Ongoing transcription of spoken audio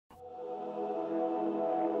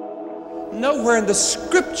Nowhere in the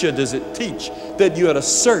scripture does it teach that you ought to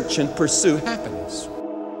search and pursue happiness.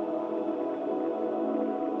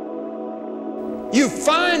 You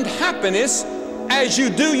find happiness as you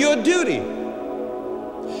do your duty.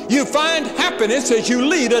 You find happiness as you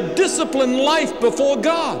lead a disciplined life before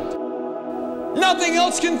God. Nothing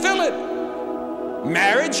else can fill it.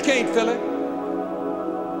 Marriage can't fill it.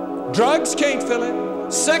 Drugs can't fill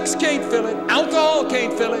it. Sex can't fill it. Alcohol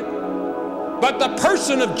can't fill it. But the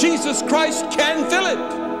person of Jesus Christ can fill it.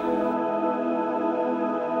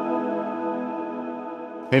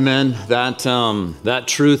 Amen. That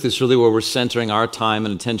truth is really where we're centering our time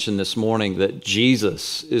and attention this morning, that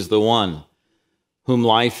Jesus is the one whom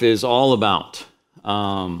life is all about.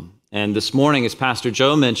 And this morning, as Pastor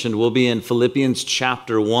Joe mentioned, we'll be in Philippians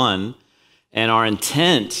chapter 1, and our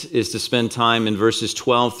intent is to spend time in verses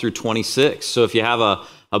 12 through 26. So if you have a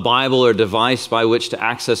Bible or device by which to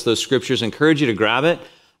access those scriptures, I encourage you to grab it.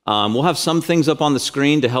 We'll have some things up on the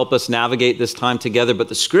screen to help us navigate this time together, but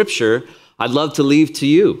the scripture I'd love to leave to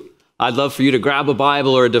you. I'd love for you to grab a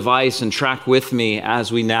Bible or a device and track with me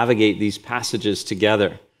as we navigate these passages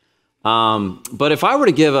together. But if I were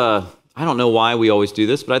to give I don't know why we always do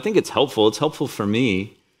this, but I think it's helpful for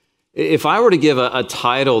me. If I were to give a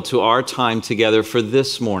title to our time together for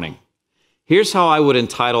this morning, here's how I would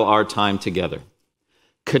entitle our time together: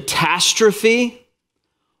 Catastrophe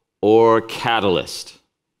or Catalyst?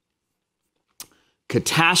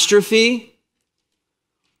 Catastrophe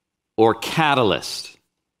or catalyst?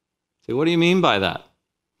 So what do you mean by that?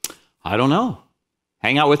 I don't know.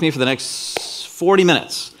 Hang out with me for the next 40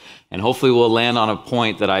 minutes, and hopefully we'll land on a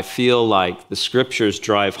point that I feel like the scriptures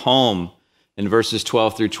drive home in verses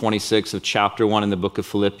 12 through 26 of chapter 1 in the book of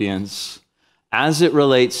Philippians, as it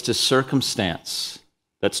relates to circumstance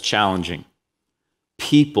that's challenging,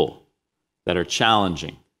 people that are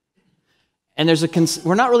challenging. And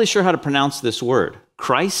we're not really sure how to pronounce this word.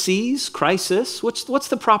 Crises? Crisis? What's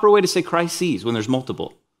the proper way to say crises when there's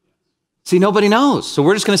multiple? See, nobody knows. So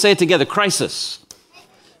we're just going to say it together. Crisis.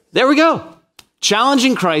 There we go.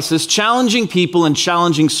 Challenging crisis, challenging people, and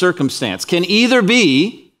challenging circumstance can either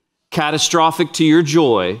be catastrophic to your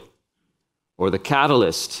joy or the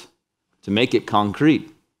catalyst to make it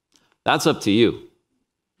concrete. That's up to you.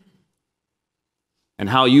 And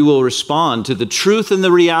how you will respond to the truth and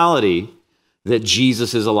the reality that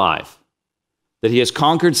Jesus is alive, that he has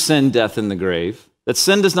conquered sin, death, and the grave, that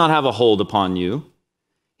sin does not have a hold upon you.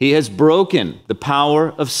 He has broken the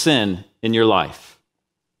power of sin in your life.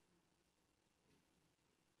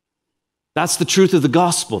 That's the truth of the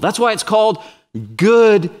gospel. That's why it's called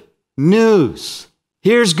good news.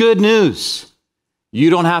 Here's good news.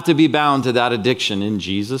 You don't have to be bound to that addiction in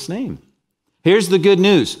Jesus' name. Here's the good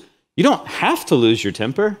news. You don't have to lose your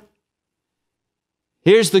temper.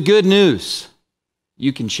 Here's the good news.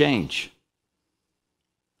 You can change.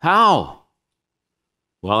 How?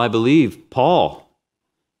 Well, I believe Paul,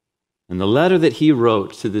 in the letter that he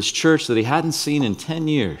wrote to this church that he hadn't seen in 10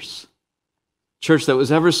 years, church that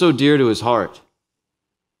was ever so dear to his heart,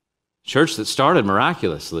 church that started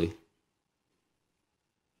miraculously,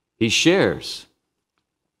 he shares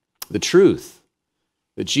the truth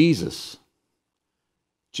that Jesus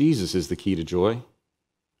is the key to joy.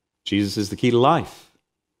 Jesus is the key to life.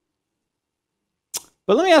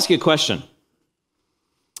 But let me ask you a question.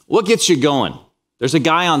 What gets you going? There's a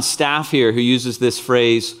guy on staff here who uses this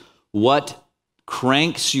phrase, what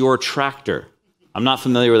cranks your tractor? I'm not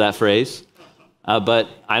familiar with that phrase, but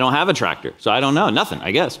I don't have a tractor, so I don't know. Nothing,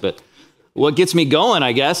 I guess. But what gets me going,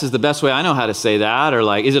 I guess, is the best way I know how to say that. Or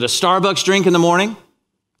like, is it a Starbucks drink in the morning?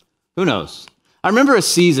 Who knows? I remember a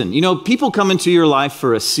season. You know, people come into your life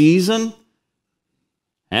for a season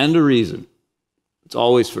and a reason. It's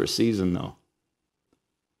always for a season, though.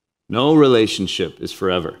 No relationship is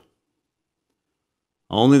forever.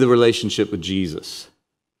 Only the relationship with Jesus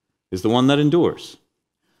is the one that endures.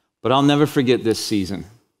 But I'll never forget this season.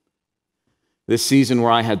 This season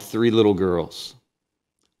where I had 3 little girls,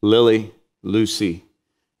 Lily, Lucy,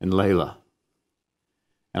 and Layla.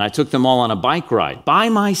 And I took them all on a bike ride by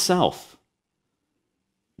myself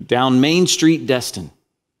down Main Street, Destin.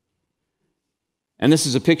 And this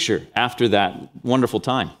is a picture after that wonderful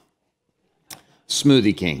time.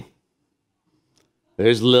 Smoothie King.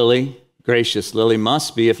 There's Lily. Gracious Lily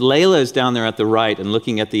must be. If Layla is down there at the right and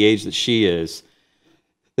looking at the age that she is,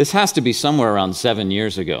 this has to be somewhere around 7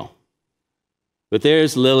 years ago. But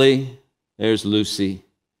there's Lily, there's Lucy,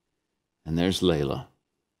 and there's Layla.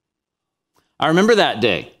 I remember that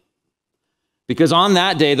day because on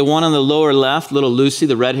that day, the one on the lower left, little Lucy,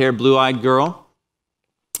 the red-haired, blue-eyed girl,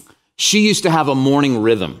 she used to have a morning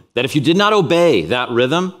rhythm that if you did not obey that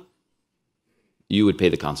rhythm, you would pay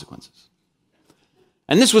the consequences.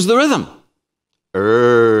 And this was the rhythm.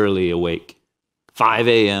 Early awake, 5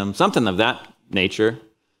 a.m., something of that nature.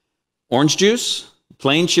 Orange juice,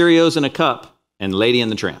 plain Cheerios in a cup, and Lady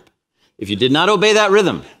and the Tramp. If you did not obey that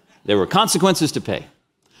rhythm, there were consequences to pay.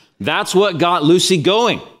 That's what got Lucy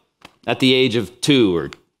going at the age of 2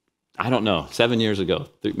 or, I don't know, 7 years ago,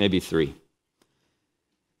 maybe 3.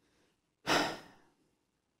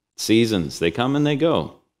 Seasons, they come and they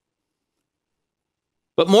go.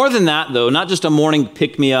 But more than that, though, not just a morning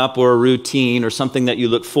pick-me-up or a routine or something that you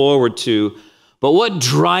look forward to, but what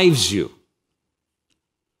drives you?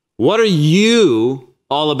 What are you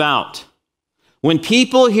all about? When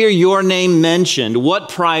people hear your name mentioned, what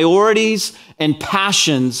priorities and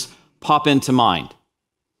passions pop into mind?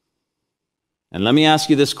 And let me ask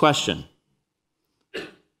you this question.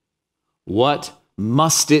 What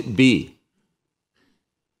must it be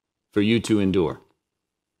for you to endure?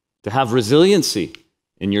 To have resiliency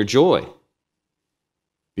in your joy?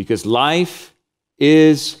 Because life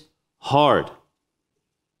is hard.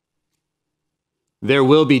 There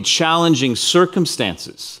will be challenging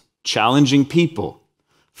circumstances, challenging people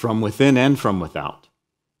from within and from without.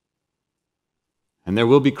 And there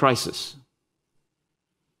will be crisis.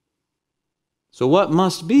 So what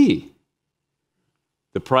must be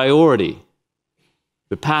the priority,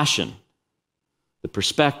 the passion, the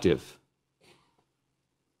perspective,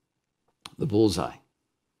 the bullseye?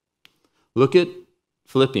 Look at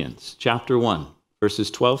Philippians chapter 1,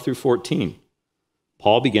 verses 12 through 14.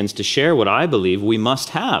 Paul begins to share what I believe we must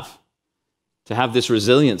have to have this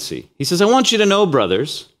resiliency. He says, I want you to know,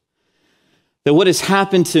 brothers, that what has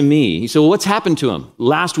happened to me. He said, well, what's happened to him?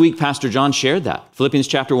 Last week, Pastor John shared that. Philippians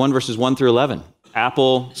chapter 1, verses 1 through 11.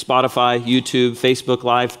 Apple, Spotify, YouTube, Facebook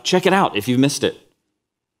Live. Check it out if you've missed it.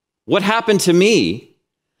 What happened to me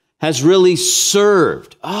has really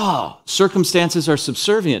served. Circumstances are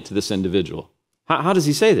subservient to this individual. How does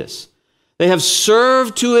he say this? They have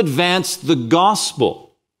served to advance the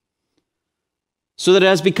gospel so that it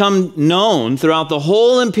has become known throughout the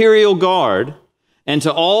whole imperial guard and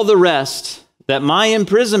to all the rest that my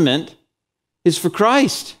imprisonment is for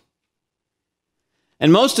Christ.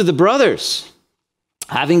 And most of the brothers,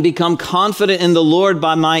 having become confident in the Lord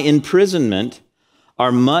by my imprisonment,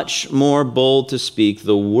 are much more bold to speak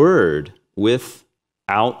the word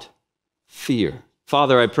without fear.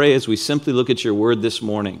 Father, I pray as we simply look at your word this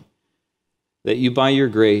morning, that you by your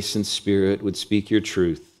grace and spirit would speak your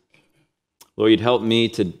truth. Lord, you'd help me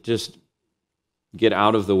to just get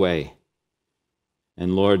out of the way.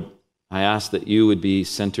 And Lord, I ask that you would be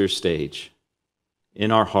center stage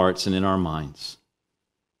in our hearts and in our minds.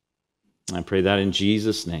 I pray that in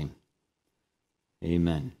Jesus' name.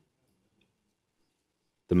 Amen.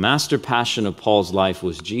 The master passion of Paul's life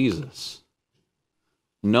was Jesus,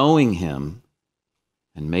 knowing him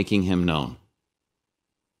and making him known.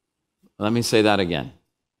 Let me say that again.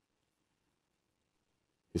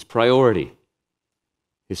 His priority,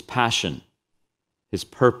 his passion, his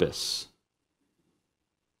purpose,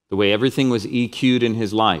 the way everything was EQ'd in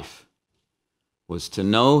his life was to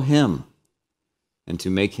know him and to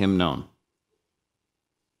make him known.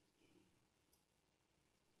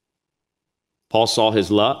 Paul saw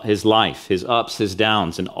his life, his ups, his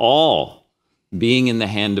downs, and all being in the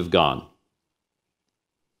hand of God.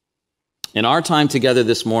 In our time together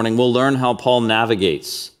this morning, we'll learn how Paul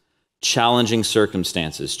navigates challenging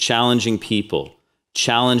circumstances, challenging people,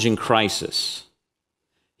 challenging crisis.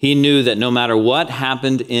 He knew that no matter what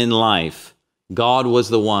happened in life, God was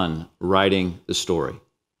the one writing the story.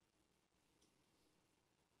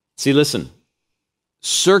 See, listen,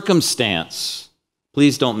 circumstance,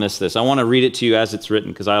 please don't miss this. I want to read it to you as it's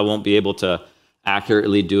written because I won't be able to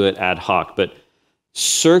accurately do it ad hoc, but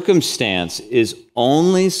circumstance is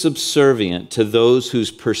only subservient to those whose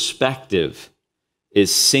perspective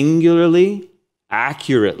is singularly,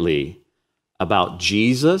 accurately about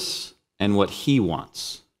Jesus and what he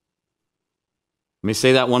wants. Let me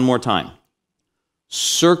say that one more time.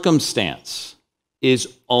 Circumstance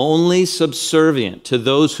is only subservient to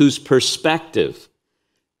those whose perspective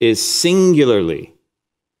is singularly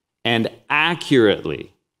and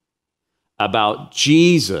accurately about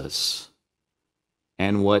Jesus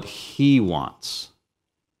and what he wants.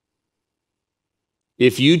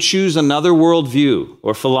 If you choose another worldview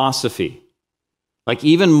or philosophy, like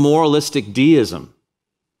even moralistic deism,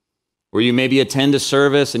 where you maybe attend a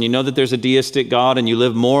service and you know that there's a deistic God and you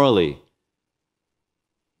live morally,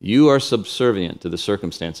 you are subservient to the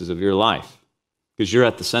circumstances of your life because you're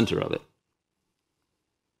at the center of it.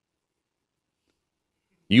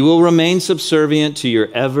 You will remain subservient to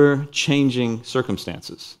your ever-changing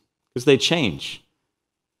circumstances because they change.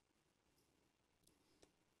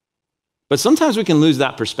 But sometimes we can lose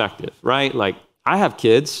that perspective, right? Like, I have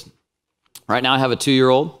kids. Right now I have a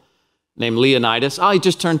 2-year-old named Leonidas. Oh, he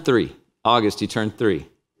just turned 3. August, he turned 3.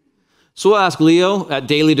 So we'll ask Leo at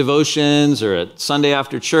daily devotions or at Sunday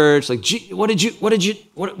after church, like, what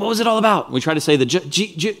was it all about? We try to say to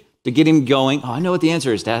get him going. Oh, I know what the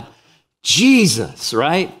answer is, Dad. Jesus,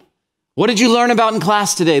 right? What did you learn about in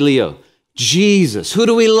class today, Leo? Jesus. Who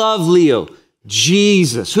do we love, Leo?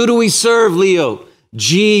 Jesus. Who do we serve, Leo?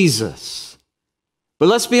 Jesus. But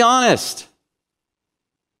let's be honest.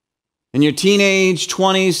 In your teenage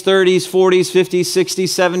 20s, 30s, 40s, 50s, 60s,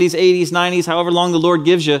 70s, 80s, 90s, however long the Lord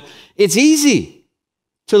gives you, it's easy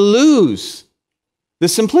to lose the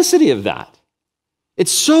simplicity of that.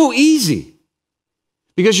 It's so easy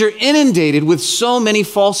because you're inundated with so many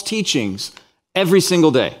false teachings every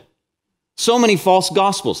single day. So many false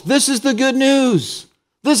gospels. This is the good news.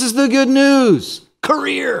 This is the good news.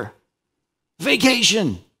 Career,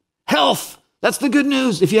 vacation, health. That's the good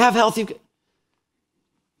news. If you have health,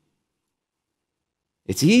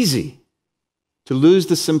 it's easy to lose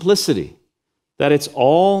the simplicity that it's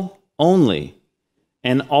all, only,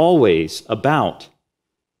 and always about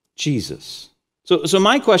Jesus. So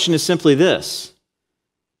my question is simply this.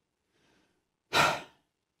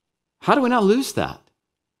 How do we not lose that?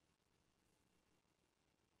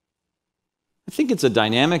 I think it's a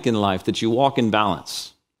dynamic in life that you walk in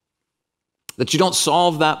balance, that you don't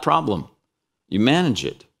solve that problem, you manage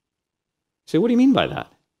it. You say, what do you mean by that?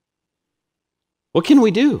 What can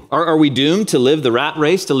we do? Are we doomed to live the rat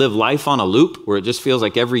race, to live life on a loop where it just feels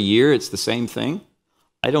like every year it's the same thing?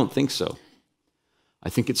 I don't think so. I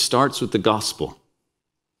think it starts with the gospel.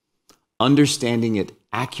 Understanding it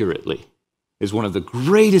accurately is one of the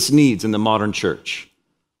greatest needs in the modern church,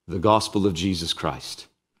 the gospel of Jesus Christ.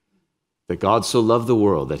 That God so loved the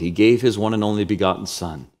world that he gave his one and only begotten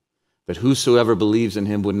Son, that whosoever believes in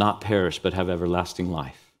him would not perish but have everlasting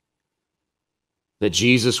life. That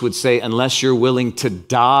Jesus would say, unless you're willing to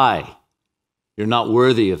die, you're not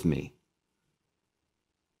worthy of me.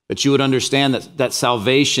 That you would understand that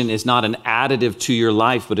salvation is not an additive to your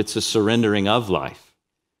life, but it's a surrendering of life.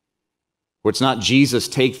 Where it's not Jesus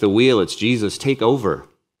take the wheel, it's Jesus take over.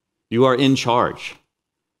 You are in charge.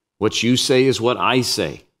 What you say is what I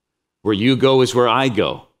say. Where you go is where I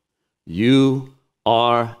go. You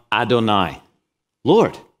are Adonai.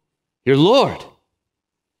 Lord. You're Lord.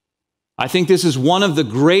 I think this is one of the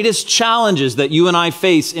greatest challenges that you and I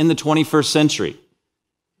face in the 21st century.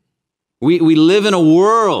 We live in a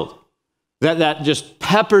world that just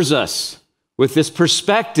peppers us with this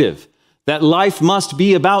perspective that life must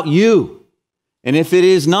be about you. And if it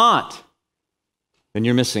is not, then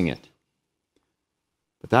you're missing it.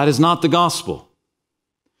 But that is not the gospel.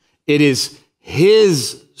 It is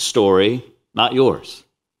his story, not yours.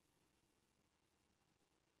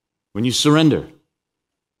 When you surrender,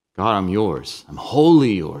 God, I'm yours. I'm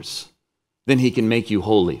wholly yours. Then he can make you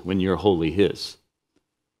holy when you're wholly his.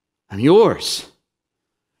 I'm yours.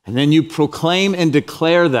 And then you proclaim and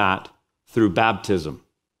declare that through baptism.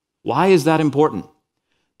 Why is that important?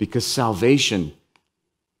 Because salvation,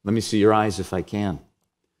 let me see your eyes if I can,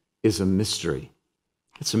 is a mystery.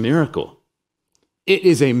 It's a miracle. It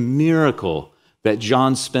is a miracle that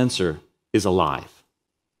John Spencer is alive.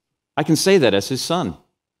 I can say that as his son.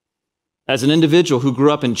 As an individual who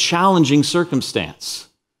grew up in challenging circumstance,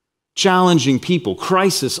 challenging people,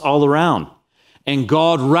 crisis all around. And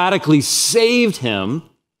God radically saved him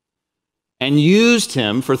and used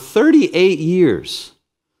him for 38 years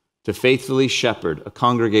to faithfully shepherd a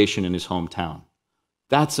congregation in his hometown.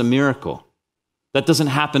 That's a miracle. That doesn't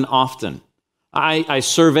happen often. I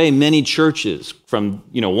survey many churches from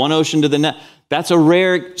one ocean to the next. That's a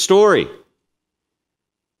rare story.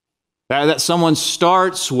 That someone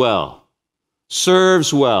starts well,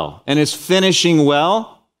 serves well, and is finishing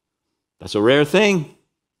well, that's a rare thing.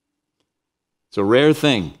 It's a rare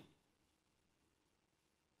thing.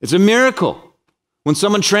 It's a miracle when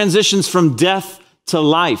someone transitions from death to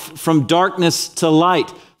life, from darkness to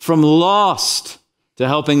light, from lost to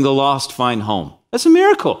helping the lost find home. That's a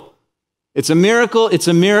miracle. It's a miracle,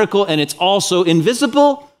 and it's also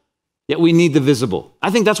invisible, yet we need the visible. I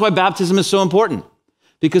think that's why baptism is so important.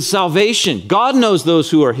 Because salvation, God knows those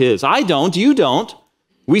who are his. I don't, you don't.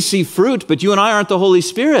 We see fruit, but you and I aren't the Holy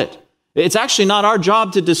Spirit. It's actually not our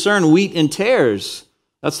job to discern wheat and tares.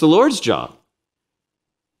 That's the Lord's job.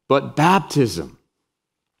 But baptism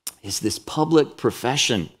is this public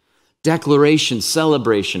profession, declaration,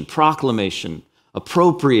 celebration, proclamation,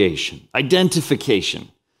 appropriation, identification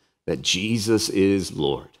that Jesus is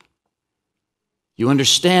Lord. You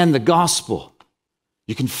understand the gospel.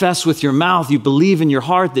 You confess with your mouth, you believe in your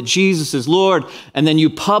heart that Jesus is Lord, and then you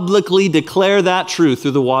publicly declare that truth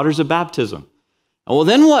through the waters of baptism. Well,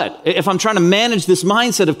 then what? If I'm trying to manage this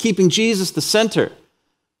mindset of keeping Jesus the center,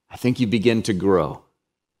 I think you begin to grow.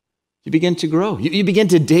 You begin to grow. You begin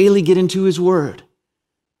to daily get into his word.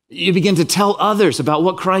 You begin to tell others about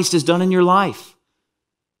what Christ has done in your life.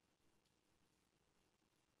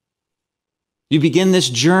 You begin this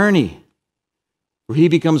journey where he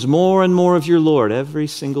becomes more and more of your Lord every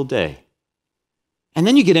single day. And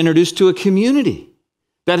then you get introduced to a community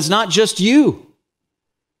that is not just you,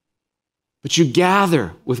 but you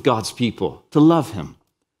gather with God's people to love him.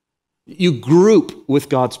 You group with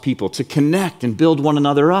God's people to connect and build one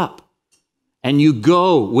another up. And you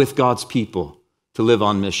go with God's people to live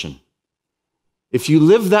on mission. If you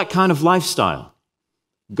live that kind of lifestyle,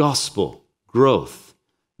 gospel, growth,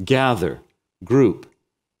 gather, group,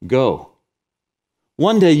 go.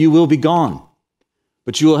 One day you will be gone,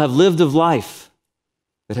 but you will have lived a life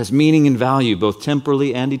that has meaning and value both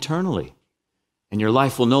temporally and eternally. And your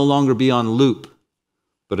life will no longer be on loop,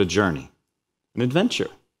 but a journey, an adventure.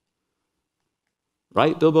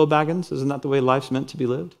 Right, Bilbo Baggins? Isn't that the way life's meant to be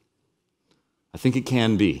lived? I think it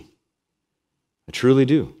can be. I truly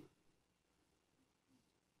do.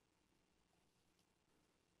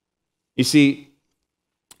 You see,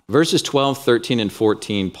 verses 12, 13, and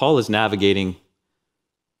 14, Paul is navigating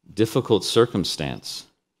difficult circumstance.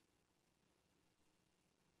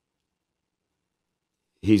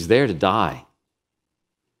 He's there to die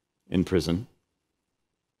in prison.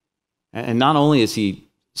 And not only is he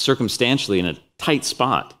circumstantially in a tight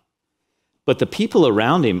spot, but the people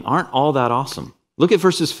around him aren't all that awesome. Look at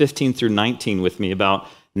verses 15 through 19 with me about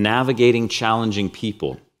navigating challenging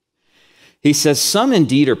people. He says, some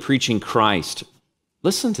indeed are preaching Christ.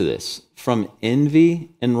 Listen to this, from envy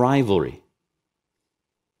and rivalry.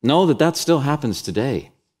 Know that still happens today.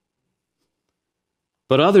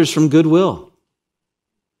 But others from goodwill.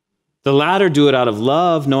 The latter do it out of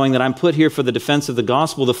love, knowing that I'm put here for the defense of the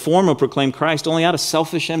gospel. The former proclaim Christ only out of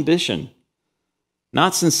selfish ambition.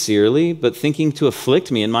 Not sincerely, but thinking to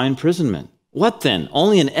afflict me in my imprisonment. What then?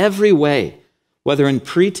 Only in every way, whether in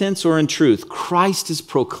pretense or in truth, Christ is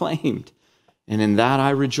proclaimed, and in that I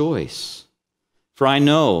rejoice. For I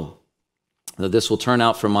know that this will turn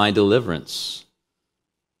out for my deliverance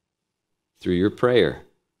through your prayer.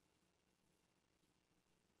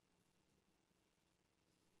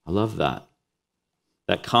 I love that.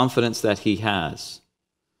 That confidence that he has,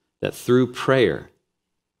 that through prayer,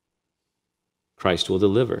 Christ will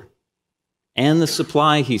deliver. And the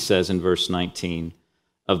supply, he says in verse 19,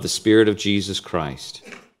 of the Spirit of Jesus Christ.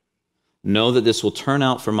 Know that this will turn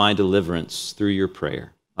out for my deliverance through your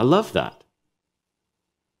prayer. I love that.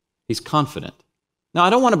 He's confident. Now, I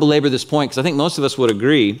don't want to belabor this point because I think most of us would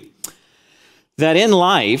agree that in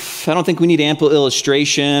life, I don't think we need ample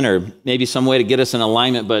illustration or maybe some way to get us in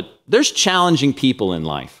alignment, but there's challenging people in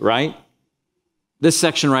life, right? This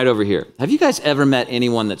section right over here. Have you guys ever met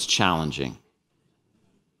anyone that's challenging?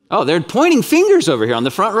 Oh, they're pointing fingers over here on the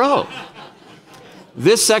front row.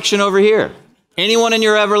 This section over here. Anyone in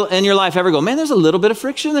your life ever go, man, there's a little bit of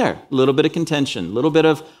friction there, a little bit of contention, a little bit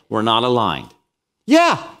of we're not aligned.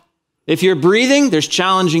 Yeah. If you're breathing, there's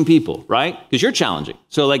challenging people, right? Because you're challenging.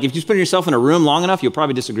 So like if you put yourself in a room long enough, you'll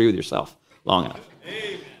probably disagree with yourself long enough.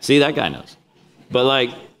 Amen. See, that guy knows. But like,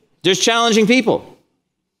 there's challenging people.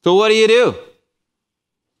 So what do?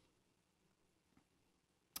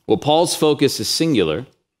 Well, Paul's focus is singular,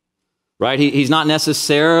 right? He's not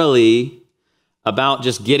necessarily about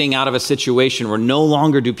just getting out of a situation where no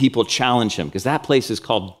longer do people challenge him, because that place is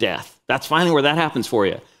called death. That's finally where that happens for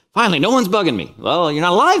you. Finally, no one's bugging me. Well, you're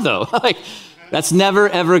not alive, though. Like, that's never,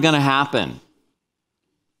 ever going to happen.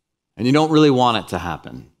 And you don't really want it to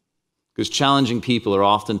happen, because challenging people are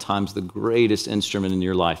oftentimes the greatest instrument in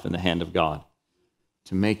your life in the hand of God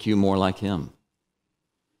to make you more like him.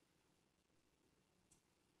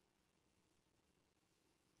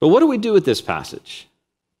 But what do we do with this passage?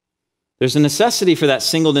 There's a necessity for that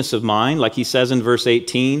singleness of mind, like he says in verse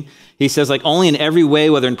 18. He says, like, only in every way,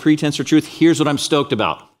 whether in pretense or truth, here's what I'm stoked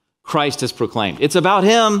about. Christ has proclaimed. It's about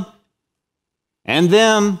him and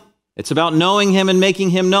them. It's about knowing him and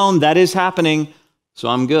making him known. That is happening, so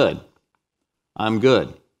I'm good. I'm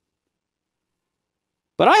good.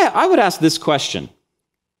 But I would ask this question.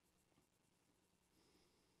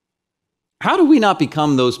 How do we not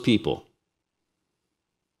become those people?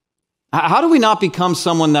 How do we not become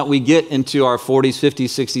someone that we get into our 40s, 50s,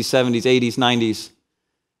 60s, 70s, 80s, 90s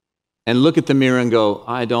and look at the mirror and go,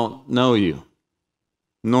 I don't know you,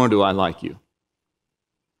 nor do I like you?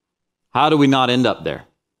 How do we not end up there?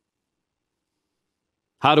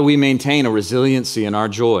 How do we maintain a resiliency in our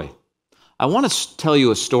joy? I want to tell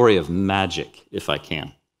you a story of magic, if I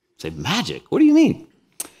can. Say, magic? What do you mean?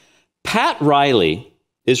 Pat Riley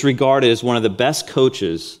is regarded as one of the best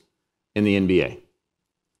coaches in the NBA.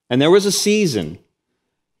 And there was a season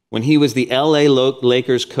when he was the LA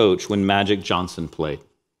Lakers coach when Magic Johnson played.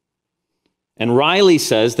 And Riley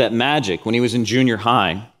says that Magic, when he was in junior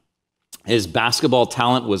high, his basketball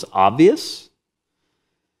talent was obvious.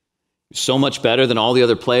 He was so much better than all the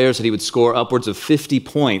other players that he would score upwards of 50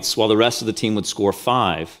 points while the rest of the team would score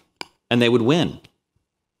 5, and they would win.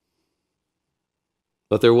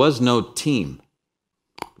 But there was no team.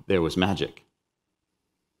 There was Magic.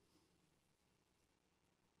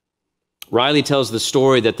 Riley tells the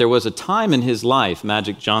story that there was a time in his life,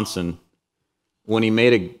 Magic Johnson, when he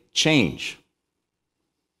made a change.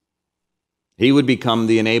 He would become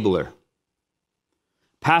the enabler,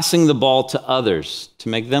 passing the ball to others to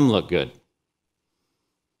make them look good.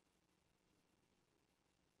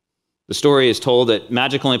 The story is told that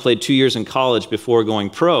Magic only played 2 years in college before going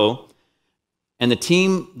pro, and the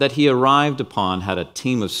team that he arrived upon had a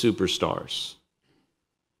team of superstars,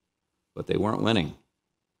 but they weren't winning.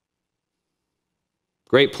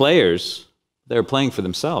 Great players, they were playing for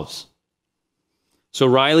themselves. So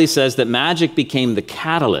Riley says that Magic became the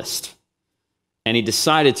catalyst, and he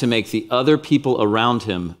decided to make the other people around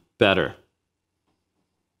him better.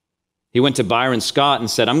 He went to Byron Scott and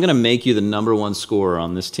said, I'm going to make you the number 1 scorer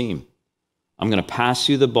on this team. I'm going to pass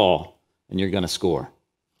you the ball, and you're going to score.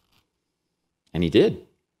 And he did.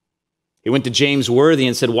 He went to James Worthy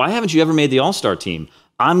and said, why haven't you ever made the All-Star team?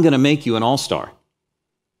 I'm going to make you an All-Star.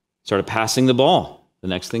 Started passing the ball. The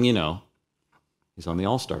next thing you know, he's on the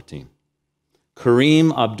All-Star team.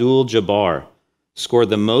 Kareem Abdul-Jabbar scored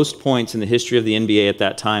the most points in the history of the NBA at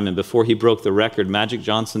that time, and before he broke the record, Magic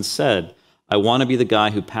Johnson said, I want to be the guy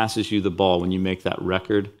who passes you the ball when you make that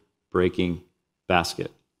record-breaking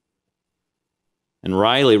basket. And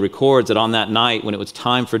Riley records that on that night, when it was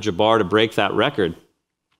time for Jabbar to break that record,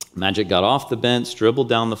 Magic got off the bench, dribbled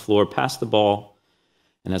down the floor, passed the ball,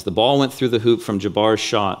 and as the ball went through the hoop from Jabbar's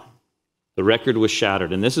shot, the record was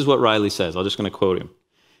shattered. And this is what Riley says. I'm just going to quote him.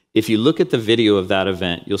 If you look at the video of that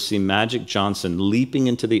event, you'll see Magic Johnson leaping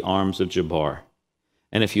into the arms of Jabbar.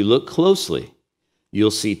 And if you look closely,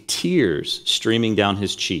 you'll see tears streaming down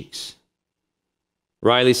his cheeks.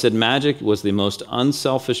 Riley said Magic was the most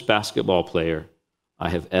unselfish basketball player I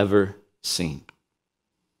have ever seen.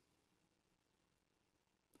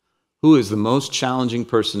 Who is the most challenging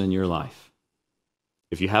person in your life?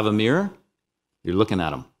 If you have a mirror, you're looking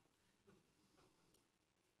at him.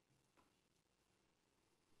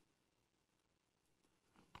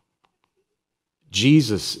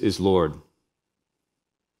 Jesus is Lord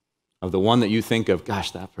of the one that you think of,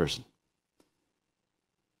 gosh, that person.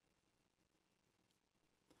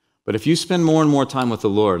 But if you spend more and more time with the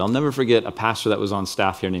Lord, I'll never forget a pastor that was on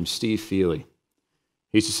staff here named Steve Feely.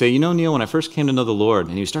 He used to say, you know, Neil, when I first came to know the Lord,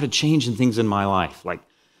 and he started changing things in my life, like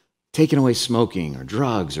taking away smoking or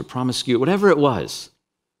drugs or promiscuity, whatever it was,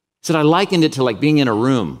 he said I likened it to like being in a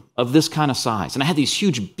room of this kind of size. And I had these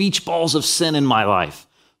huge beach balls of sin in my life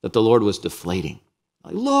that the Lord was deflating.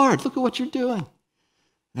 Like, Lord, look at what you're doing.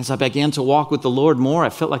 And as I began to walk with the Lord more, I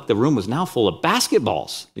felt like the room was now full of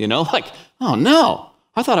basketballs, you know, like, oh no,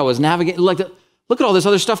 I thought I was navigating, like, look at all this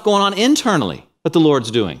other stuff going on internally that the Lord's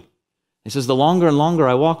doing. He says, the longer and longer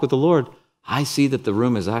I walk with the Lord, I see that the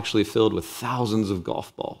room is actually filled with thousands of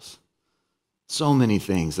golf balls. So many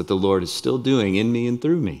things that the Lord is still doing in me and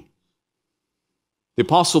through me. The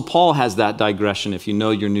Apostle Paul has that digression if you know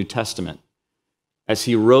your New Testament. As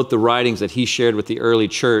he wrote the writings that he shared with the early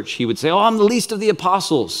church, he would say, oh, I'm the least of the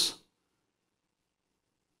apostles.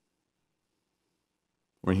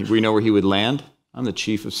 We know where he would land. I'm the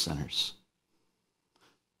chief of sinners.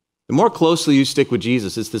 The more closely you stick with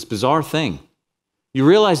Jesus, it's this bizarre thing. You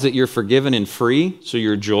realize that you're forgiven and free, so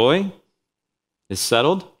your joy is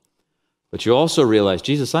settled. But you also realize,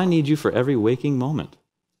 Jesus, I need you for every waking moment.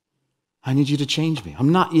 I need you to change me.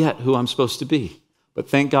 I'm not yet who I'm supposed to be, but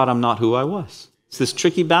thank God I'm not who I was. It's this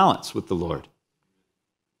tricky balance with the Lord.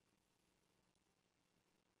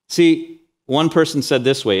 See, one person said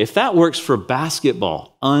this way, if that works for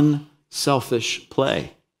basketball, unselfish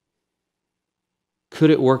play, could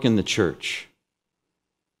it work in the church?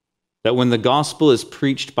 That when the gospel is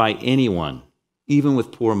preached by anyone, even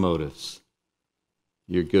with poor motives,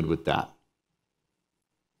 you're good with that.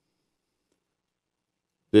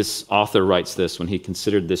 This author writes this when he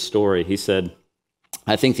considered this story. He said,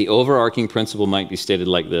 I think the overarching principle might be stated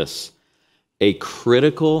like this. A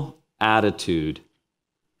critical attitude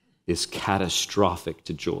is catastrophic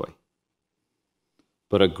to joy,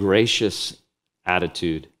 but a gracious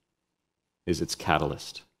attitude is its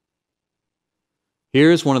catalyst.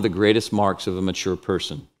 Here's one of the greatest marks of a mature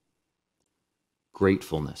person: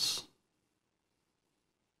 gratefulness,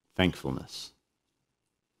 thankfulness.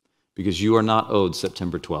 Because you are not owed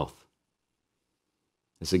September 12th.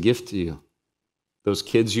 It's a gift to you. Those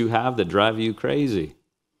kids you have that drive you crazy,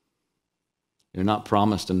 you're not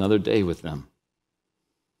promised another day with them.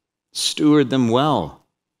 Steward them well.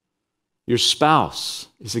 Your spouse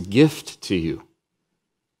is a gift to you.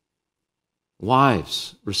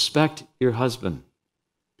 Wives, respect your husband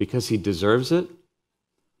because he deserves it,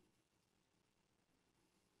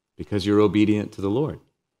 because you're obedient to the Lord.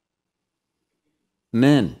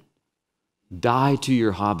 Men, die to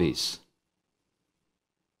your hobbies.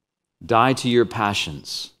 Die to your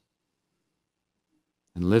passions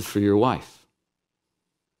and live for your wife.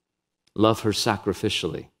 Love her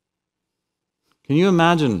sacrificially. Can you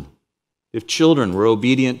imagine if children were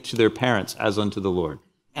obedient to their parents as unto the Lord?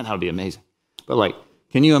 Man, that would be amazing. But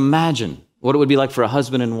can you imagine what it would be like for a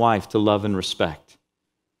husband and wife to love and respect?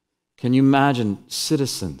 Can you imagine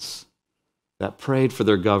citizens that prayed for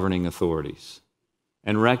their governing authorities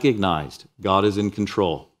and recognized God is in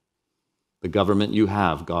control? The government you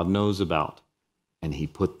have, God knows about, and he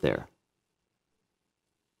put there.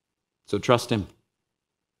 So trust him.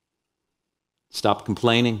 Stop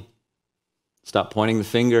complaining. Stop pointing the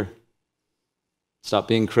finger. Stop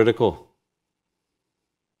being critical.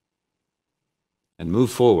 And move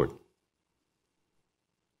forward.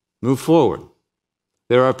 Move forward.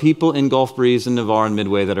 There are people in Gulf Breeze and Navarre and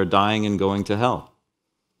Midway that are dying and going to hell.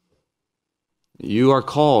 You are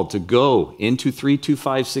called to go into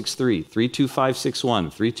 32563, 32561,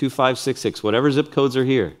 32566, whatever zip codes are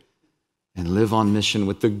here, and live on mission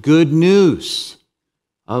with the good news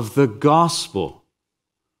of the gospel.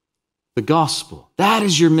 The gospel. That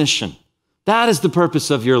is your mission. That is the purpose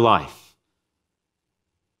of your life.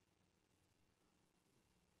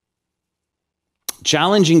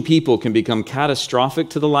 Challenging people can become catastrophic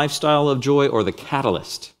to the lifestyle of joy or the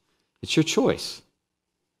catalyst. It's your choice.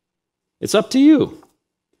 It's up to you.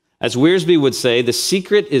 As Wiersbe would say, the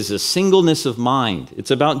secret is a singleness of mind.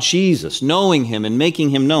 It's about Jesus, knowing him and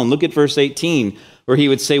making him known. Look at verse 18, where he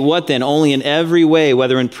would say, what then? Only in every way,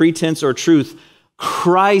 whether in pretense or truth,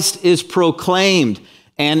 Christ is proclaimed,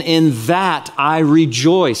 and in that I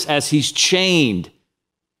rejoice, as he's chained,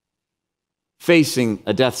 facing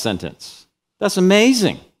a death sentence. That's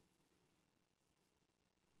amazing.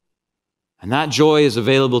 And that joy is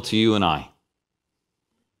available to you and I.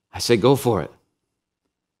 I say, go for it.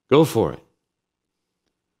 Go for it.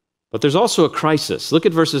 But there's also a crisis. Look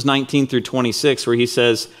at verses 19 through 26, where he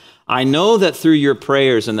says, I know that through your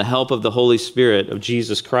prayers and the help of the Holy Spirit of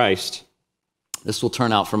Jesus Christ, this will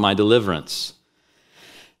turn out for my deliverance,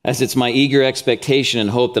 as it's my eager expectation and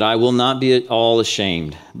hope that I will not be at all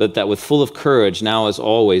ashamed, but that with full of courage, now as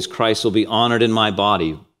always, Christ will be honored in my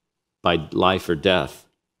body by life or death.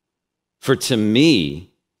 For to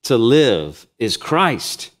me, to live is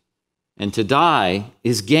Christ, and to die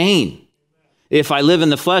is gain. If I live in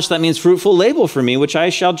the flesh, that means fruitful labor for me, which I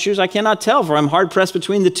shall choose. I cannot tell, for I'm hard pressed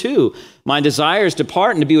between the two. My desire is to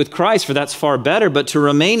depart and to be with Christ, for that's far better. But to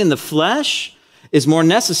remain in the flesh is more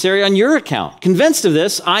necessary on your account. Convinced of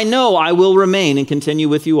this, I know I will remain and continue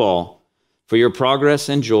with you all for your progress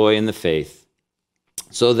and joy in the faith,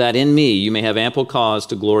 so that in me you may have ample cause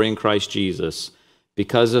to glory in Christ Jesus,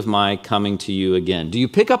 because of my coming to you again. Do you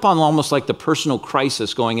pick up on almost like the personal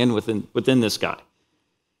crisis going in within this guy?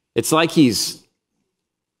 It's like he's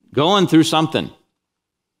going through something.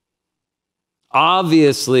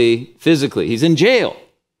 Obviously, physically, he's in jail.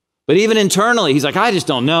 But even internally, he's like, I just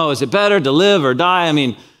don't know. Is it better to live or die? I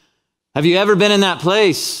mean, have you ever been in that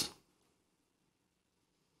place?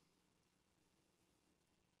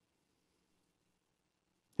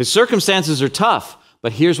 His circumstances are tough,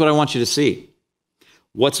 but here's what I want you to see.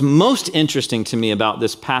 What's most interesting to me about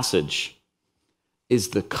this passage is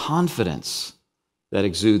the confidence that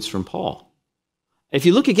exudes from Paul. If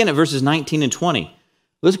you look again at verses 19 and 20,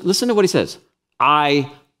 listen to what he says.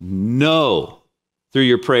 I know through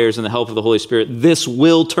your prayers and the help of the Holy Spirit, this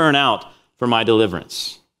will turn out for my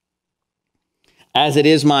deliverance. As it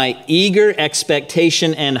is my eager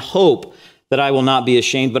expectation and hope that I will not be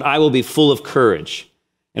ashamed, but I will be full of courage.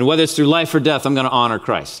 And whether it's through life or death, I'm going to honor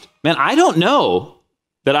Christ. Man, I don't know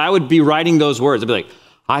that I would be writing those words. I'd be like,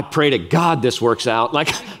 I pray to God this works out.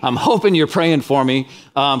 Like, I'm hoping you're praying for me.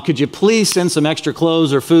 Could you please send some extra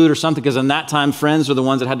clothes or food or something? Because in that time, friends were the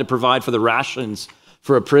ones that had to provide for the rations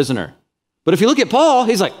for a prisoner. But if you look at Paul,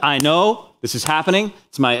 he's like, I know this is happening.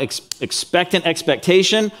 It's my expectant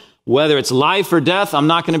expectation. Whether it's life or death, I'm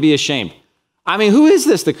not going to be ashamed. I mean, who is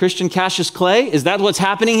this? The Christian Cassius Clay? Is that what's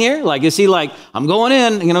happening here? Like, is he like, I'm going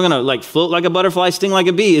in, going to like float like a butterfly, sting like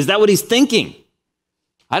a bee? Is that what he's thinking?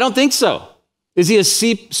 I don't think so. Is he a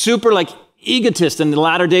super like egotist in the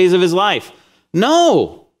latter days of his life?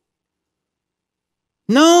 No.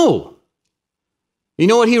 No. You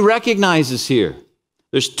know what he recognizes here?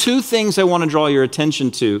 There's two things I want to draw your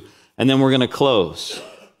attention to, and then we're going to close.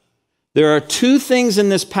 There are two things in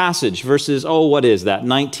this passage, verses,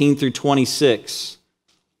 19 through 26,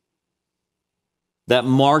 that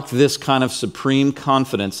mark this kind of supreme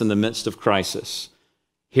confidence in the midst of crisis.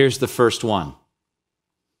 Here's the first one.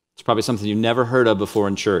 It's probably something you've never heard of before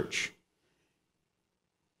in church.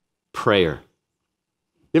 Prayer.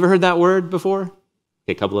 You ever heard that word before? Okay,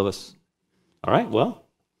 a couple of us. All right, well,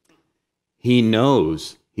 he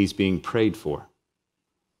knows he's being prayed for,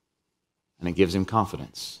 and it gives him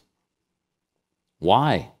confidence.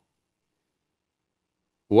 Why?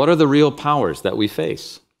 What are the real powers that we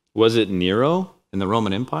face? Was it Nero in the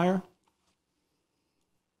Roman Empire?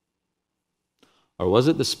 Or was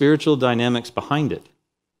it the spiritual dynamics behind it?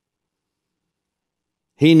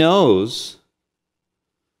 He knows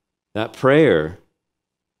that prayer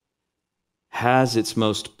has its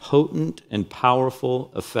most potent and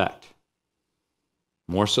powerful effect,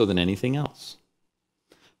 more so than anything else.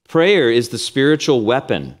 Prayer is the spiritual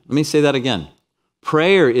weapon. Let me say that again.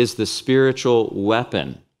 Prayer is the spiritual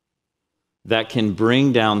weapon that can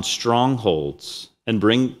bring down strongholds and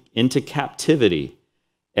bring into captivity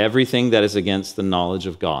everything that is against the knowledge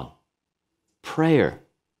of God. Prayer.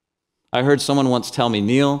 I heard someone once tell me,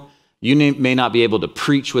 Neil, you may not be able to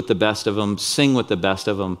preach with the best of them, sing with the best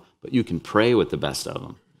of them, but you can pray with the best of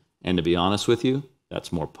them. And to be honest with you,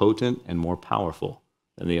 that's more potent and more powerful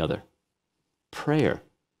than the other. Prayer.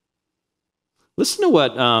 Listen to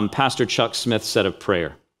what Pastor Chuck Smith said of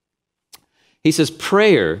prayer. He says,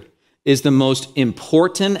 prayer is the most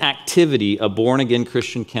important activity a born-again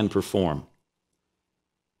Christian can perform.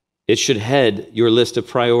 It should head your list of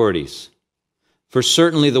priorities. For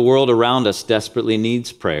certainly the world around us desperately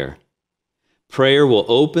needs prayer. Prayer will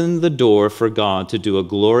open the door for God to do a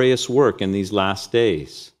glorious work in these last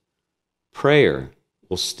days. Prayer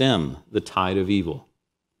will stem the tide of evil.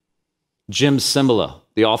 Jim Cymbala,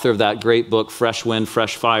 the author of that great book, Fresh Wind,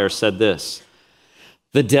 Fresh Fire, said this: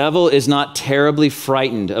 the devil is not terribly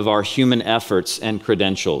frightened of our human efforts and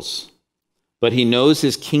credentials, but he knows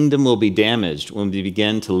his kingdom will be damaged when we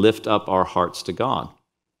begin to lift up our hearts to God.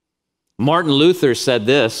 Martin Luther said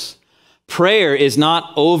this: prayer is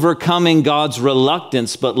not overcoming God's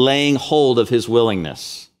reluctance, but laying hold of his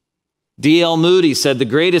willingness. D.L. Moody said the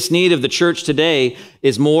greatest need of the church today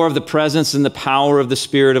is more of the presence and the power of the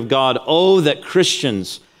Spirit of God. Oh, that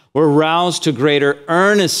Christians were roused to greater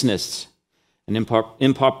earnestness and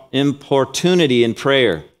importunity in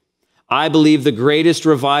prayer. I believe the greatest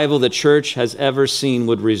revival the church has ever seen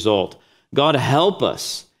would result. God help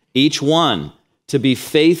us, each one, to be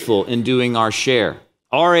faithful in doing our share.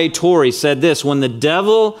 R.A. Torrey said this: when the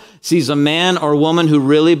devil sees a man or woman who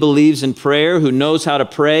really believes in prayer, who knows how to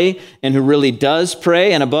pray, and who really does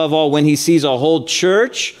pray, and above all, when he sees a whole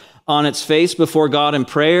church on its face before God in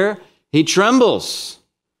prayer, he trembles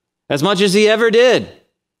as much as he ever did,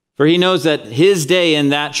 for he knows that his day in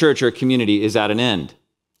that church or community is at an end.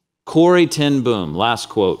 Corrie ten Boom, last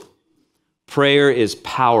quote: prayer is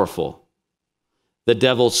powerful. The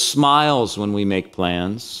devil smiles when we make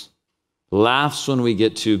plans, laughs when we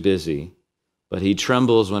get too busy, but he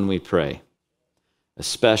trembles when we pray,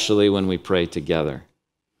 especially when we pray together.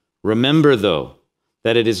 Remember, though,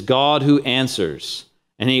 that it is God who answers,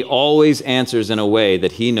 and he always answers in a way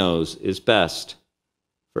that he knows is best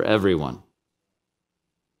for everyone.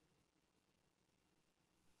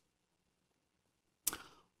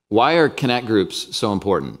 Why are connect groups so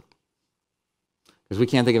important? Because we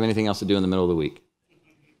can't think of anything else to do in the middle of the week.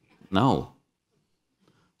 No.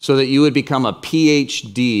 So that you would become a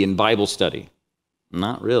PhD in Bible study.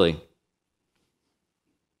 Not really.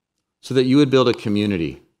 So that you would build a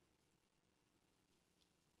community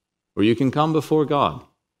where you can come before God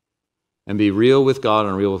and be real with God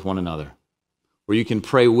and real with one another. Where you can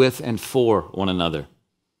pray with and for one another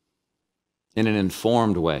in an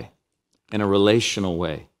informed way, in a relational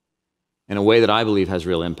way, in a way that I believe has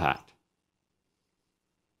real impact.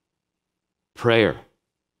 Prayer.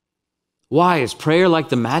 Why? Is prayer like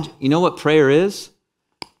the magic? You know what prayer is?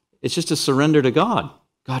 It's just a surrender to God.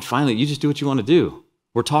 God, finally, you just do what you want to do.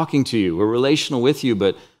 We're talking to you. We're relational with you,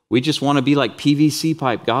 but we just want to be like PVC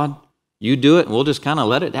pipe. God, you do it, and we'll just kind of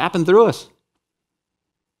let it happen through us.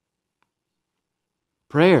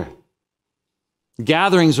 Prayer.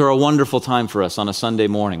 Gatherings are a wonderful time for us on a Sunday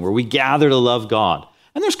morning where we gather to love God.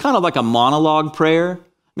 And there's kind of like a monologue prayer.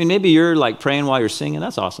 I mean, maybe you're like praying while you're singing.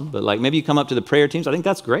 That's awesome. But like maybe you come up to the prayer teams. I think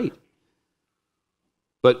that's great.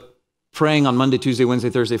 But praying on Monday, Tuesday, Wednesday,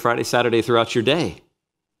 Thursday, Friday, Saturday throughout your day.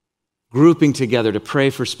 Grouping together to pray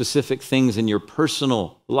for specific things in your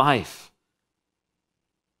personal life.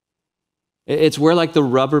 It's where like the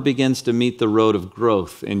rubber begins to meet the road of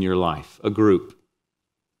growth in your life, a group.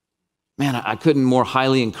 Man, I couldn't more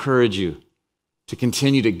highly encourage you to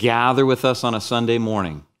continue to gather with us on a Sunday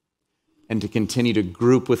morning and to continue to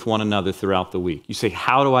group with one another throughout the week. You say,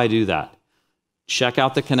 how do I do that? Check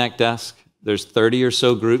out the Connect desk. There's 30 or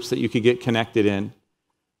so groups that you could get connected in,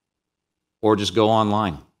 or just go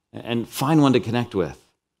online and find one to connect with.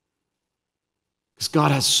 Because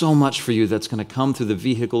God has so much for you that's going to come through the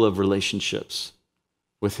vehicle of relationships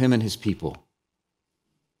with Him and His people.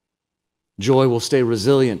 Joy will stay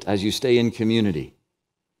resilient as you stay in community.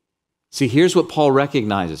 See, here's what Paul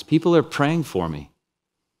recognizes. People are praying for me.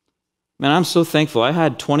 Man, I'm so thankful. I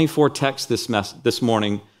had 24 texts this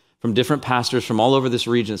morning from different pastors from all over this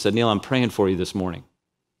region that said, Neil, I'm praying for you this morning.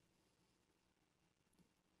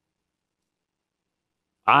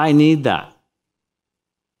 I need that.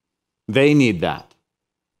 They need that.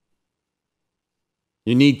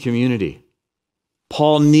 You need community.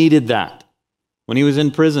 Paul needed that when he was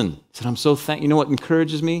in prison. He said, I'm so thankful. You know what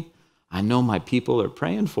encourages me? I know my people are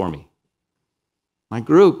praying for me. My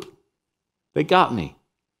group, they got me.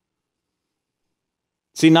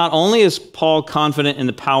 See, not only is Paul confident in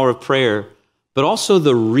the power of prayer, but also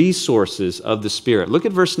the resources of the Spirit. Look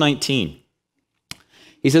at verse 19.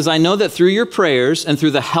 He says, I know that through your prayers and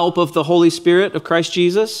through the help of the Holy Spirit of Christ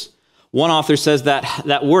Jesus. One author says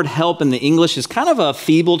that word help in the English is kind of a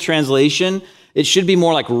feeble translation. It should be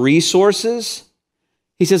more like resources.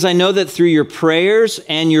 He says, I know that through your prayers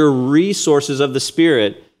and your resources of the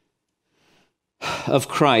Spirit of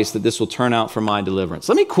Christ, that this will turn out for my deliverance.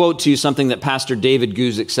 Let me quote to you something that Pastor David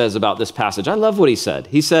Guzik says about this passage. I love what he said.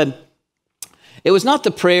 He said, it was not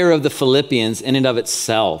the prayer of the Philippians in and of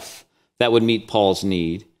itself that would meet Paul's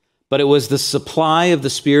need, but it was the supply of the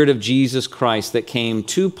Spirit of Jesus Christ that came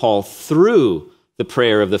to Paul through the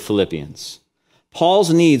prayer of the Philippians.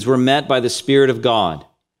 Paul's needs were met by the Spirit of God,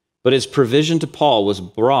 but his provision to Paul was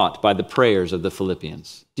brought by the prayers of the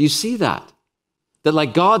Philippians. Do you see that? That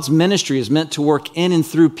like God's ministry is meant to work in and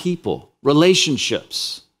through people,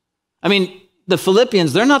 relationships. I mean, the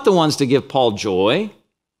Philippians, they're not the ones to give Paul joy,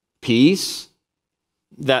 peace,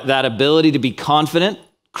 that ability to be confident.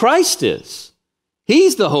 Christ is.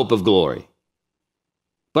 He's the hope of glory.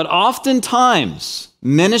 But oftentimes,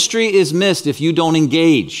 ministry is missed if you don't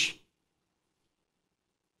engage.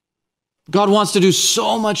 God wants to do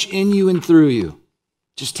so much in you and through you.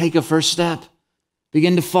 Just take a first step.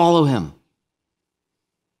 Begin to follow Him.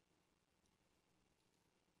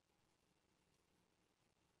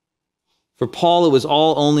 For Paul, it was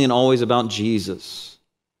all only and always about Jesus.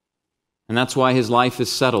 And that's why his life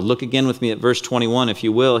is settled. Look again with me at verse 21, if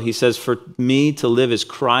you will. He says, for me to live is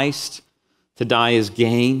Christ, to die is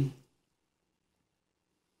gain.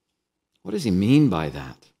 What does he mean by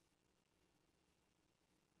that?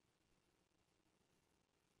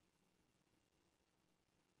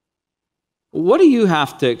 What do you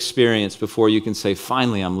have to experience before you can say,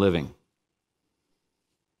 finally, I'm living?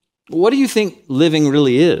 What do you think living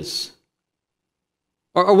really is?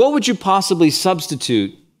 Or what would you possibly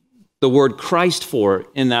substitute the word Christ for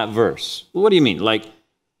in that verse? What do you mean? Like,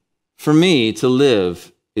 for me, to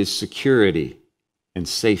live is security and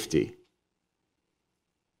safety,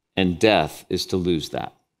 and death is to lose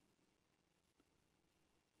that.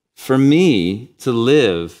 For me, to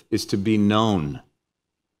live is to be known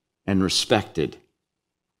and respected,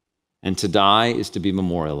 and to die is to be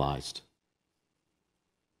memorialized.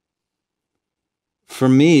 For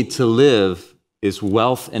me, to live is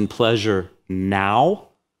wealth and pleasure now,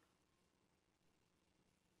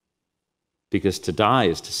 because to die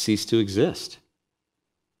is to cease to exist.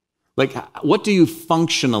 Like, what do you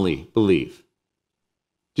functionally believe?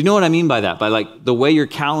 Do you know what I mean by that? By like the way your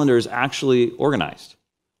calendar is actually organized,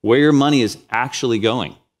 where your money is actually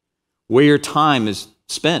going, where your time is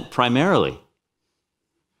spent primarily.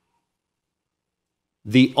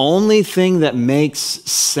 The only thing that makes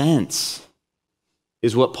sense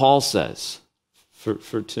is what Paul says.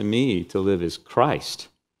 For to me, to live is Christ,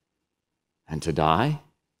 and to die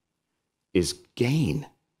is gain.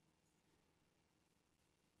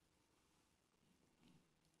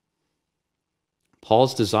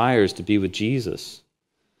 Paul's desire is to be with Jesus,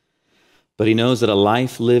 but he knows that a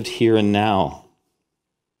life lived here and now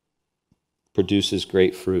produces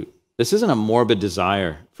great fruit. This isn't a morbid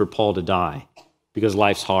desire for Paul to die because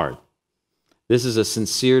life's hard. This is a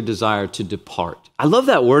sincere desire to depart. I love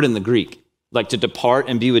that word in the Greek, like to depart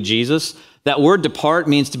and be with Jesus. That word depart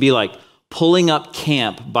means to be like pulling up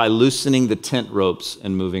camp by loosening the tent ropes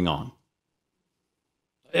and moving on.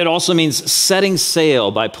 It also means setting sail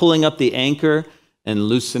by pulling up the anchor and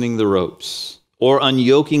loosening the ropes, or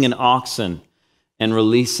unyoking an oxen and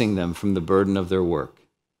releasing them from the burden of their work.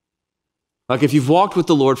 Like if you've walked with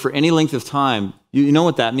the Lord for any length of time, you know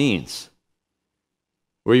what that means.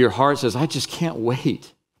 Where your heart says, I just can't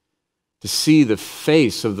wait to see the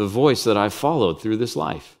face of the voice that I've followed through this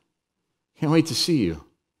life. Can't wait to see you.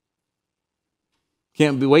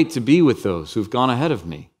 Can't wait to be with those who've gone ahead of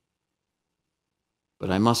me.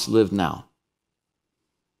 But I must live now.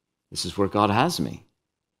 This is where God has me.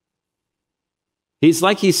 He's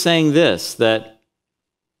saying this, that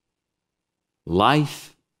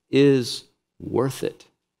life is worth it.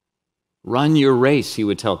 Run your race, he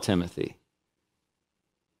would tell Timothy.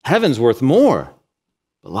 Heaven's worth more,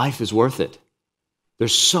 but life is worth it.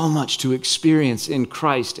 There's so much to experience in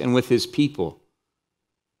Christ and with his people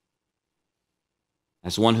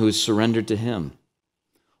as one who is surrendered to him.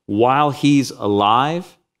 While he's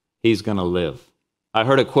alive, he's going to live. I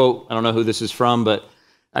heard a quote, I don't know who this is from, but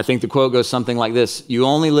I think the quote goes something like this: you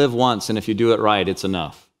only live once, and if you do it right, it's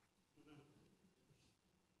enough.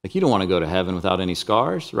 Like, you don't want to go to heaven without any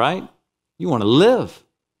scars, right? You want to live.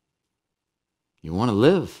 You want to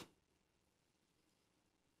live.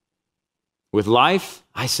 With life,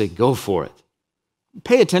 I say go for it.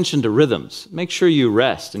 Pay attention to rhythms. Make sure you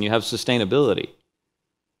rest and you have sustainability.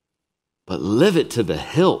 But live it to the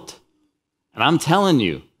hilt. And I'm telling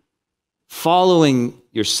you, following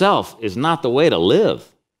yourself is not the way to live.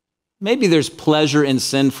 Maybe there's pleasure in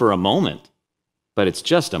sin for a moment, but it's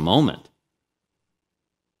just a moment.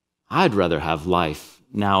 I'd rather have life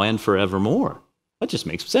now and forevermore. That just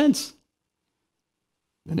makes sense.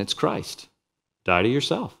 Then it's Christ. Die to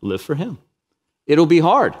yourself. Live for him. It'll be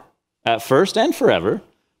hard at first and forever,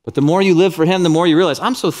 but the more you live for him, the more you realize,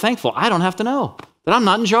 I'm so thankful I don't have to know, that I'm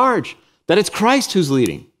not in charge, that it's Christ who's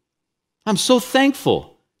leading. I'm so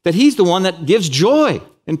thankful that he's the one that gives joy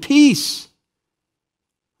and peace.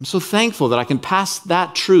 I'm so thankful that I can pass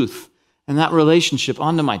that truth and that relationship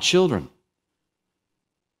on to my children.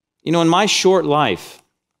 You know, in my short life,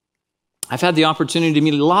 I've had the opportunity to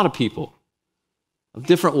meet a lot of people of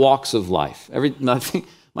different walks of life. I think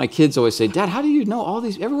my kids always say, Dad, how do you know all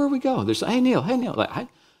these? Everywhere we go, there's, hey, Neil. Like,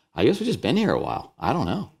 I guess we've just been here a while. I don't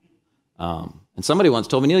know. And somebody once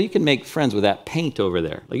told me, Neil, you can make friends with that paint over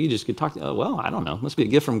there. Like, you just could talk to, oh, well, I don't know. It must be a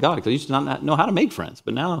gift from God, because I used to not know how to make friends.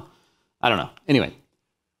 But now, I don't know. Anyway.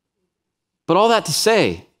 But all that to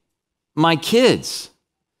say, my kids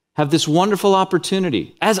have this wonderful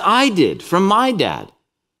opportunity, as I did from my dad,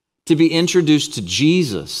 to be introduced to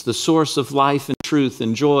Jesus, the source of life and truth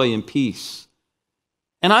and joy and peace.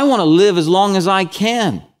 And I want to live as long as I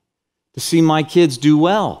can to see my kids do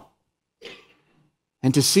well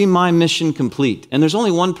and to see my mission complete. And there's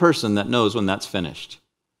only one person that knows when that's finished.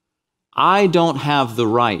 I don't have the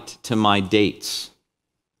right to my dates,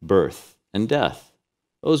 birth and death.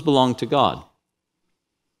 Those belong to God.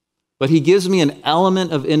 But he gives me an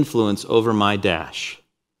element of influence over my dash.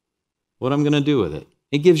 What I'm going to do with it.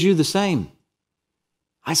 He gives you the same.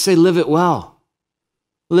 I say live it well.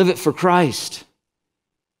 Live it for Christ.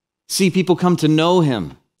 See people come to know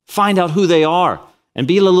him. Find out who they are. And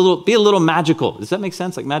be a little magical. Does that make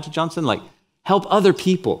sense? Like Magic Johnson? Like, help other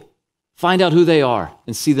people find out who they are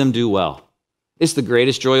and see them do well. It's the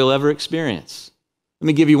greatest joy you'll ever experience. Let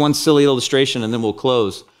me give you one silly illustration and then we'll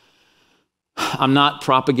close. I'm not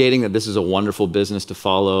propagating that this is a wonderful business to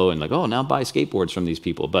follow and like, oh, now buy skateboards from these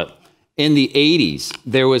people. But in the 80s,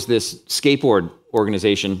 there was this skateboard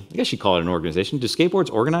organization. I guess you call it an organization. Do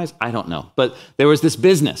skateboards organize? I don't know. But there was this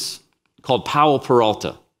business called Powell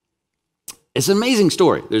Peralta. It's an amazing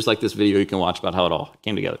story. There's like this video you can watch about how it all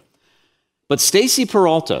came together. But Stacy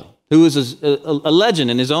Peralta, who was a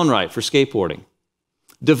legend in his own right for skateboarding,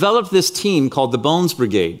 developed this team called the Bones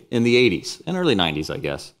Brigade in the 80s and early 90s, I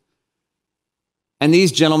guess. And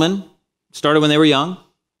these gentlemen started when they were young,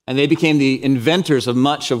 and they became the inventors of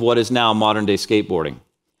much of what is now modern-day skateboarding.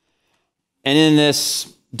 And in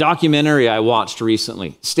this documentary I watched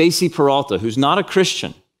recently, Stacy Peralta, who's not a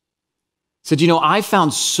Christian, said, you know, I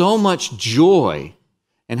found so much joy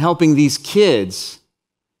in helping these kids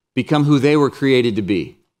become who they were created to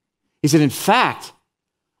be. He said, in fact,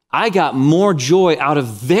 I got more joy out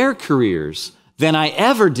of their careers than I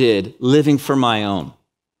ever did living for my own.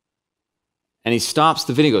 And he stops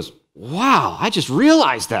the video and goes, wow, I just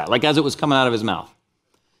realized that, like as it was coming out of his mouth.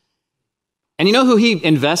 And you know who he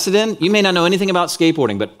invested in? You may not know anything about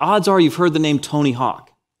skateboarding, but odds are you've heard the name Tony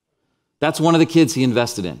Hawk. That's one of the kids he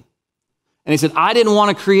invested in. And he said, I didn't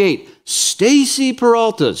want to create Stacy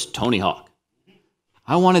Peralta's Tony Hawk.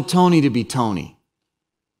 I wanted Tony to be Tony.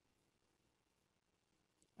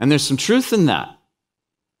 And there's some truth in that.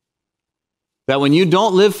 That when you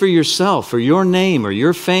don't live for yourself or your name or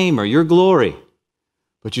your fame or your glory,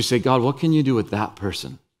 but you say, God, what can you do with that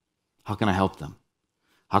person? How can I help them?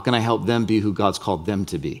 How can I help them be who God's called them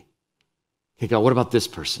to be? Okay, God, what about this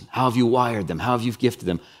person? How have you wired them? How have you gifted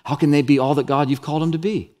them? How can they be all that God you've called them to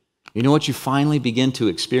be? You know what you finally begin to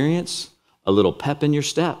experience? A little pep in your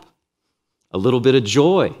step, a little bit of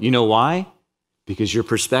joy. You know why? Because your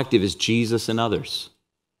perspective is Jesus and others.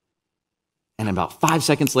 And about 5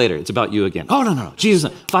 seconds later, it's about you again. Oh, no,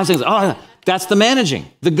 Jesus. 5 seconds. Oh, no. That's the managing,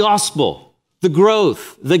 the gospel, the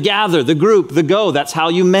growth, the gather, the group, the go. That's how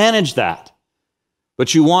you manage that.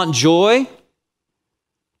 But you want joy?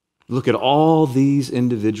 Look at all these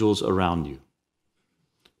individuals around you.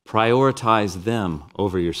 Prioritize them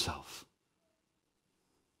over yourself.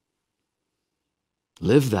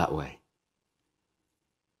 Live that way.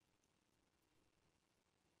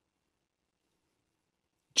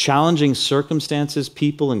 Challenging circumstances,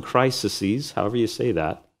 people, and crises, however you say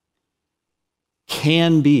that,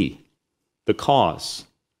 can be the cause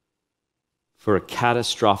for a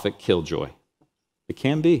catastrophic killjoy. It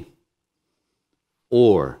can be.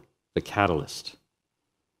 Or the catalyst.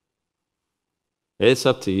 It's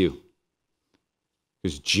up to you.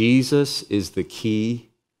 Because Jesus is the key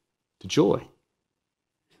to joy.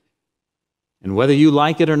 And whether you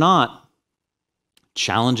like it or not,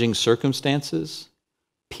 challenging circumstances,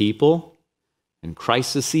 people, and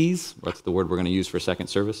crises, that's the word we're going to use for second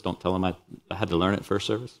service. Don't tell them I had to learn it first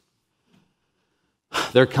service.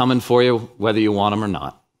 They're coming for you whether you want them or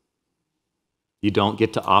not. You don't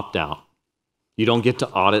get to opt out. You don't get to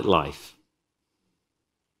audit life.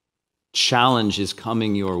 Challenge is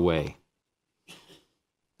coming your way.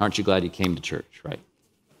 Aren't you glad you came to church, right?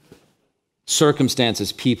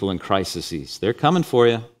 Circumstances, people, and crises, they're coming for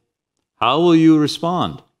you. How will you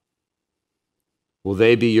respond? Will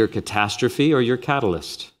they be your catastrophe or your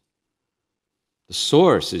catalyst? The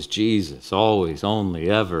source is Jesus, always, only,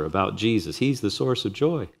 ever about Jesus. He's the source of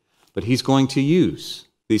joy. But he's going to use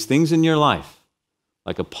these things in your life,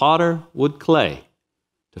 like a potter would clay,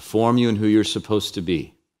 to form you in who you're supposed to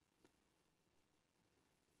be.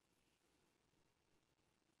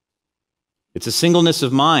 It's a singleness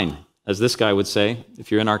of mind, as this guy would say.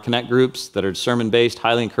 If you're in our Connect groups that are sermon-based,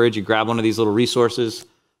 highly encourage you grab one of these little resources.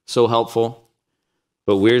 So helpful.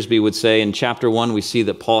 But Wiersbe would say in chapter 1, we see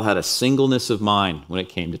that Paul had a singleness of mind when it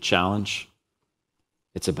came to challenge.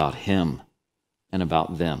 It's about him and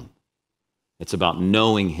about them. It's about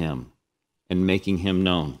knowing him and making him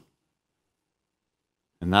known.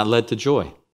 And that led to joy.